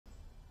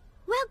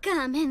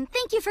welcome, and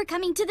thank you for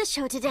coming to the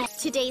show today.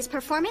 Today's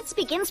performance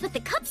begins with the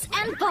cups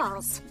and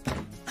balls.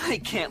 I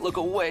can't look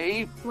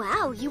away.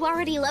 Wow, you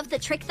already love the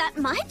trick that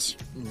much?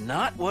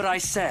 Not what I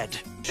said.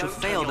 She'll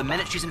fail the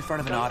minute she's in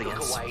front of an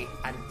audience. Look away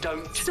and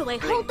don't So I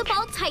hold the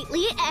ball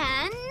tightly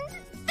and...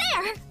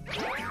 there!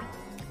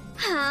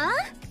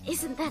 Huh?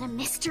 Isn't that a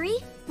mystery?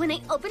 When I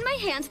open my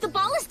hand, the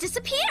ball has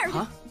disappeared.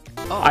 Huh?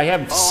 I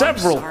have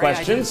several I'm sorry,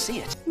 I didn't questions. see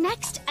it.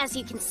 Next, as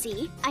you can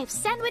see, I've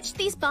sandwiched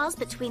these balls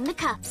between the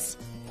cups.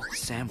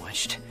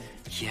 Sandwiched.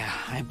 Yeah,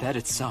 I bet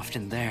it's soft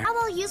in there. Now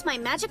I'll use my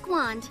magic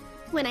wand.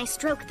 When I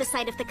stroke the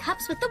side of the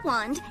cups with the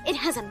wand, it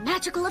has a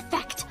magical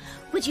effect.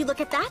 Would you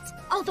look at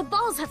that? All the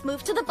balls have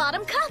moved to the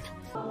bottom cup.